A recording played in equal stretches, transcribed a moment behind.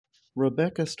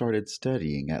Rebecca started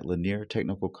studying at Lanier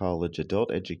Technical College Adult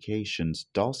Education's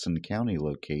Dawson County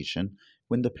location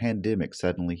when the pandemic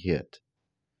suddenly hit.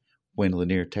 When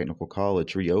Lanier Technical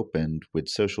College reopened with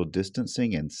social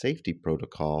distancing and safety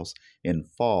protocols in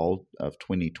fall of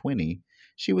 2020,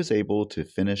 she was able to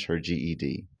finish her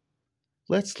GED.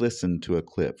 Let's listen to a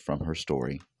clip from her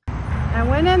story. I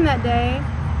went in that day,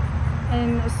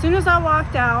 and as soon as I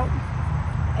walked out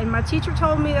and my teacher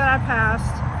told me that I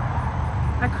passed,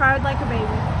 I cried like a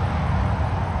baby.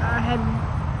 I had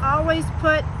always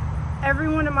put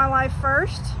everyone in my life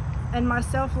first and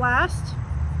myself last,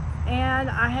 and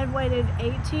I had waited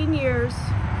 18 years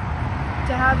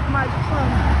to have my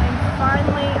diploma, and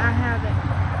finally I have it.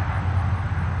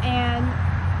 And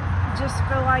just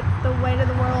feel like the weight of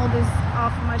the world is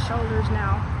off of my shoulders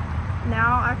now.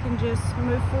 Now I can just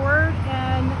move forward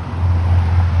and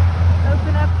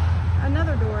open up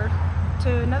another door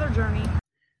to another journey.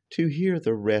 To hear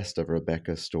the rest of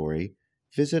Rebecca's story,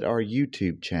 visit our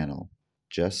YouTube channel.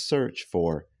 Just search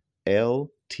for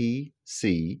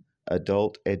LTC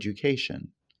Adult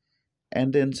Education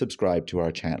and then subscribe to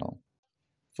our channel.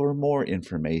 For more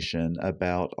information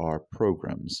about our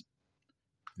programs,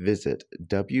 visit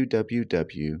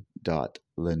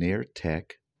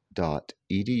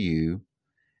www.laniertech.edu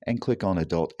and click on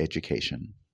Adult Education.